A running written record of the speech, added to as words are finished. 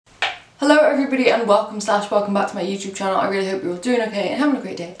Hello everybody and welcome back to my YouTube channel. I really hope you're all doing okay and having a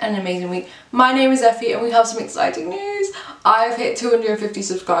great day and an amazing week. My name is Effie and we have some exciting news. I've hit 250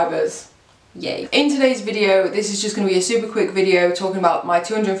 subscribers. Yay. In today's video, this is just going to be a super quick video talking about my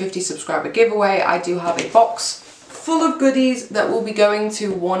 250 subscriber giveaway. I do have a box full of goodies that will be going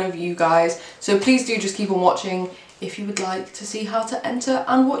to one of you guys. So please do just keep on watching if you would like to see how to enter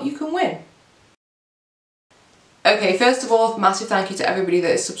and what you can win. Okay, first of all, massive thank you to everybody that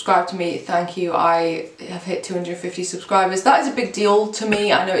has subscribed to me. Thank you. I have hit 250 subscribers. That is a big deal to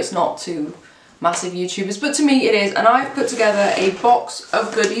me. I know it's not to massive YouTubers, but to me it is. And I've put together a box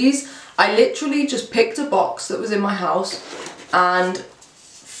of goodies. I literally just picked a box that was in my house and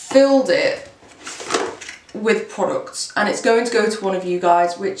filled it with products. And it's going to go to one of you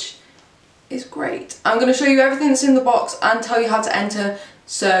guys, which is great. I'm going to show you everything that's in the box and tell you how to enter.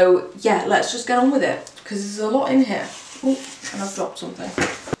 So yeah, let's just get on with it, because there's a lot in here. Oh, and I've dropped something.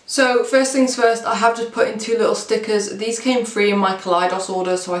 So first things first, I have just put in 2 little stickers. These came free in my Kaleidos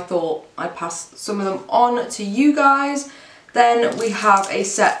order, so I thought I'd pass some of them on to you guys. Then we have a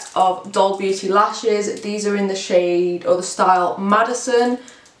set of Doll Beauty lashes. These are in the shade or the style Madison.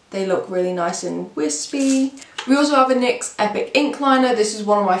 They look really nice and wispy. We also have a NYX Epic Ink Liner. This is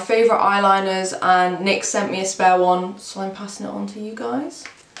one of my favourite eyeliners and NYX sent me a spare one, so I'm passing it on to you guys.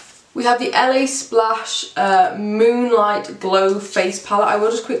 We have the LA Splash Moonlight Glow Face Palette. I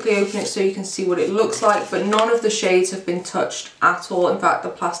will just quickly open it so you can see what it looks like, but none of the shades have been touched at all. In fact, the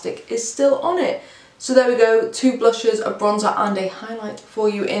plastic is still on it. So there we go, 2 blushes, a bronzer and a highlight for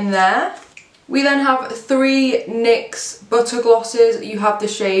you in there. We then have 3 NYX Butter Glosses. You have the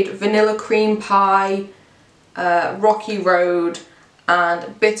shade Vanilla Cream Pie, Rocky Road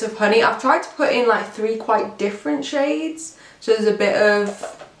and Bit of Honey. I've tried to put in like 3 quite different shades, so there's a bit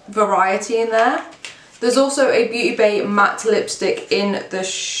of variety in there. There's also a Beauty Bay matte lipstick in the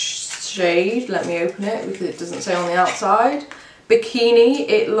shade, let me open it because it doesn't say on the outside, Bikini.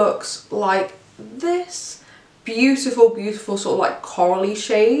 It looks like this. Beautiful, beautiful sort of like corally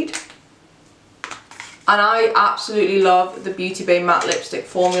shade. And I absolutely love the Beauty Bay matte lipstick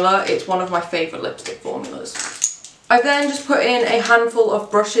formula. It's one of my favourite lipstick formulas. I've then just put in a handful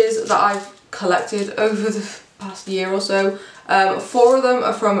of brushes that I've collected over the past year or so. 4 of them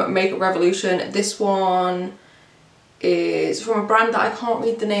are from Makeup Revolution. This one is from a brand that I can't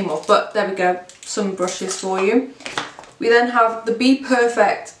read the name of, but there we go, some brushes for you. We then have the Be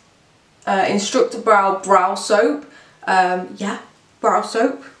Perfect Instructor Brow Soap. Yeah, brow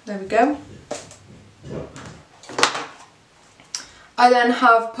soap, there we go. I then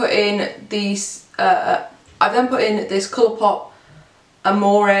have put in these, this Colourpop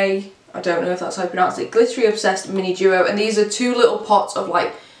Amore, I don't know if that's how you pronounce it, Glittery Obsessed Mini Duo, and these are 2 little pots of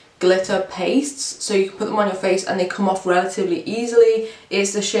like glitter pastes, so you can put them on your face and they come off relatively easily.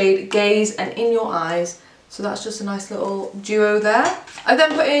 It's the shade Gaze and In Your Eyes, so that's just a nice little duo there. I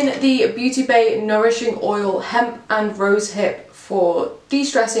then put in the Beauty Bay Nourishing Oil Hemp and Rosehip for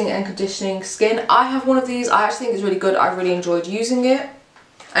de-stressing and conditioning skin. I have one of these. I actually think it's really good. I've really enjoyed using it.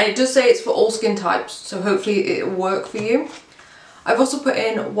 And it does say it's for all skin types, so hopefully it'll work for you. I've also put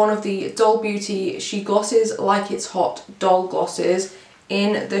in one of the Doll Beauty She Glosses Like It's Hot Doll Glosses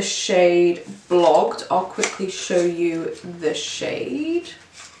in the shade Blogged. I'll quickly show you the shade.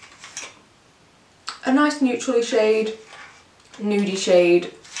 A nice neutrally shade, nudie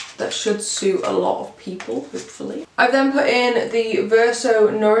shade that should suit a lot of people, hopefully. I've then put in the Verso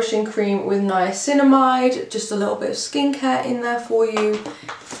Nourishing Cream with Niacinamide, just a little bit of skincare in there for you.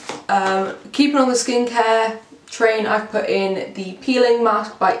 Keeping on the skincare train, I've put in the Peeling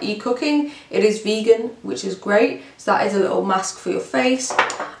Mask by eCooking. It is vegan, which is great, so that is a little mask for your face. And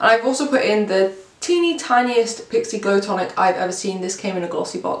I've also put in the teeny tiniest Pixie Glow Tonic I've ever seen. This came in a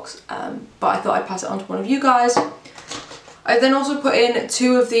glossy box, but I thought I'd pass it on to one of you guys. I then also put in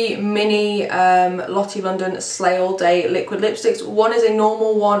 2 of the mini Lottie London Slay All Day liquid lipsticks. One is a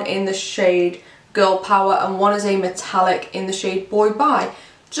normal one in the shade Girl Power and one is a metallic in the shade Boy Bye,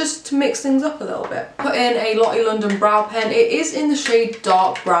 just to mix things up a little bit. Put in a Lottie London brow pen. It is in the shade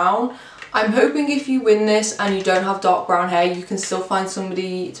Dark Brown. I'm hoping if you win this and you don't have dark brown hair, you can still find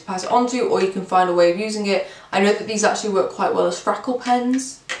somebody to pass it on to, or you can find a way of using it. I know that these actually work quite well as freckle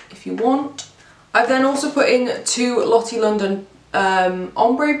pens if you want. I've then also put in 2 Lottie London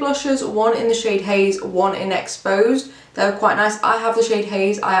ombre blushes, one in the shade Haze, one in Exposed. They're quite nice. I have the shade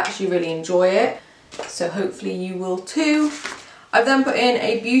Haze. I actually really enjoy it, so hopefully you will too. I've then put in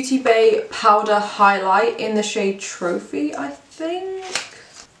a Beauty Bay powder highlight in the shade Trophy, I think.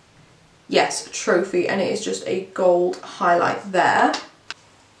 Yes, Trophy, and it is just a gold highlight there.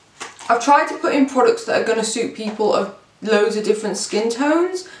 I've tried to put in products that are going to suit people of loads of different skin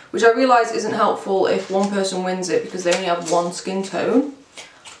tones, which I realise isn't helpful if one person wins it because they only have one skin tone,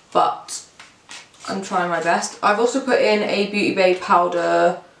 but I'm trying my best. I've also put in a Beauty Bay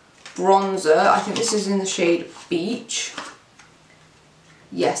powder bronzer. I think this is in the shade Beach.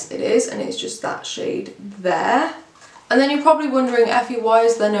 Yes, it is, and it's just that shade there. And then you're probably wondering, Effie, why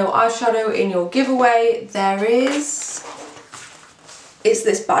is there no eyeshadow in your giveaway? There is. It's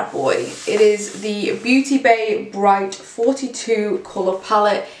this bad boy. It is the Beauty Bay Bright 42 colour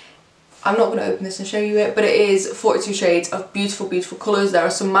palette. I'm not going to open this and show you it, but it is 42 shades of beautiful, beautiful colours. There are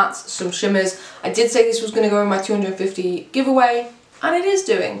some mattes, some shimmers. I did say this was going to go in my 250 giveaway, and it is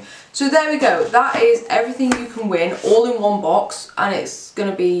doing. So there we go. That is everything you can win all in one box, and it's going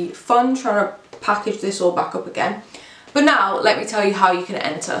to be fun trying to package this all back up again. But now, let me tell you how you can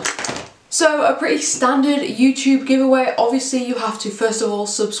enter. So, a pretty standard YouTube giveaway. Obviously, you have to, first of all,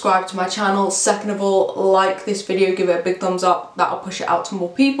 subscribe to my channel. Second of all, like this video, give it a big thumbs up. That'll push it out to more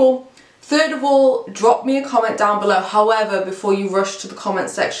people. Third of all, drop me a comment down below. However, before you rush to the comment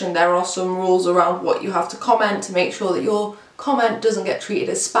section, there are some rules around what you have to comment to make sure that your comment doesn't get treated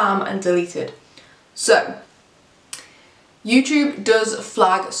as spam and deleted. So, YouTube does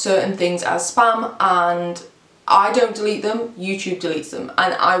flag certain things as spam, and I don't delete them, YouTube deletes them,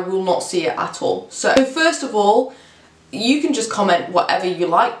 and I will not see it at all. So first of all, you can just comment whatever you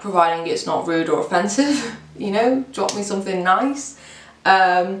like, providing it's not rude or offensive, you know, drop me something nice.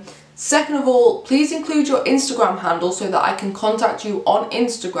 Second of all, please include your Instagram handle so that I can contact you on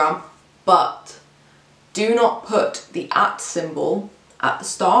Instagram, but do not put the @ symbol at the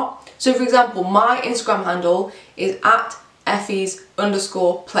start. So for example, my Instagram handle is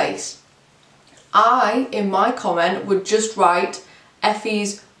 @Effys_place. I, in my comment, would just write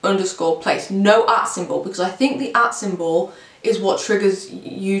Effys_place, no @ symbol, because I think the @ symbol is what triggers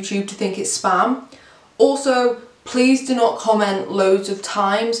YouTube to think it's spam. Also, please do not comment loads of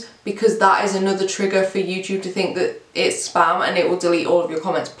times, because that is another trigger for YouTube to think that it's spam and it will delete all of your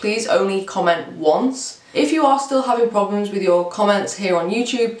comments. Please only comment once. If you are still having problems with your comments here on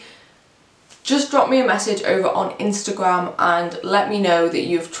YouTube, just drop me a message over on Instagram and let me know that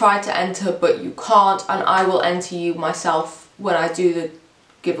you've tried to enter but you can't, and I will enter you myself when I do the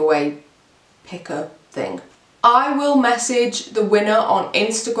giveaway picker thing. I will message the winner on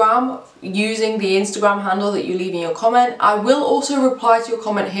Instagram using the Instagram handle that you leave in your comment. I will also reply to your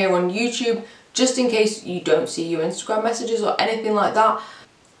comment here on YouTube just in case you don't see your Instagram messages or anything like that.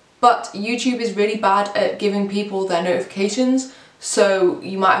 But YouTube is really bad at giving people their notifications, so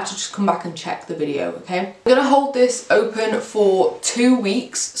you might have to just come back and check the video, okay? I'm gonna hold this open for 2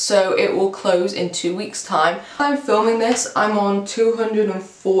 weeks, so it will close in 2 weeks' time. I'm filming this, I'm on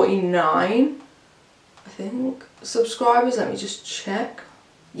 249, I think, subscribers. Let me just check.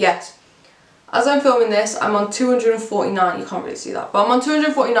 Yes. As I'm filming this, I'm on 249, you can't really see that, but I'm on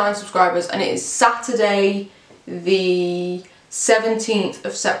 249 subscribers, and it is Saturday the 17th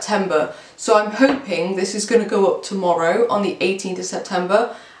of September. So I'm hoping this is going to go up tomorrow on the 18th of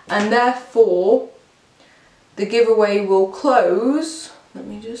September, and therefore the giveaway will close, let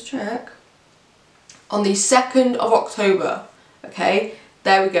me just check, on the 2nd of October. Okay,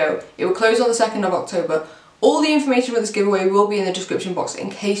 there we go. It will close on the 2nd of October. All the information for this giveaway will be in the description box in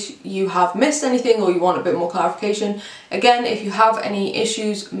case you have missed anything or you want a bit more clarification. Again, if you have any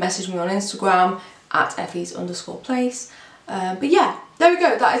issues, message me on Instagram @Effys_place. But yeah, there we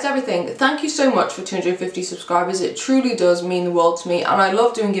go, that is everything. Thank you so much for 250 subscribers. It truly does mean the world to me, and I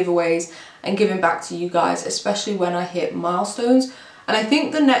love doing giveaways and giving back to you guys, especially when I hit milestones. And I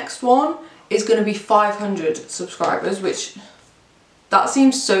think the next one is going to be 500 subscribers, which that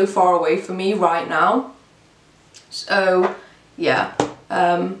seems so far away for me right now. So yeah,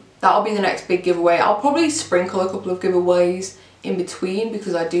 that'll be the next big giveaway. I'll probably sprinkle a couple of giveaways in between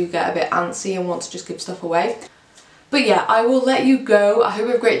because I do get a bit antsy and want to just give stuff away. But yeah, I will let you go. I hope you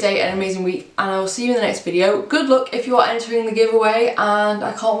have a great day and an amazing week, and I will see you in the next video. Good luck if you are entering the giveaway, and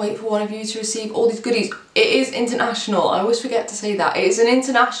I can't wait for one of you to receive all these goodies. It is international. I always forget to say that. It is an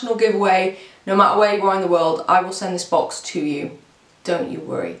international giveaway. No matter where you are in the world, I will send this box to you. Don't you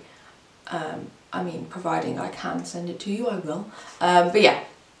worry. I mean, providing I can send it to you, I will. But yeah,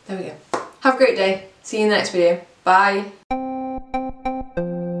 there we go. Have a great day. See you in the next video. Bye.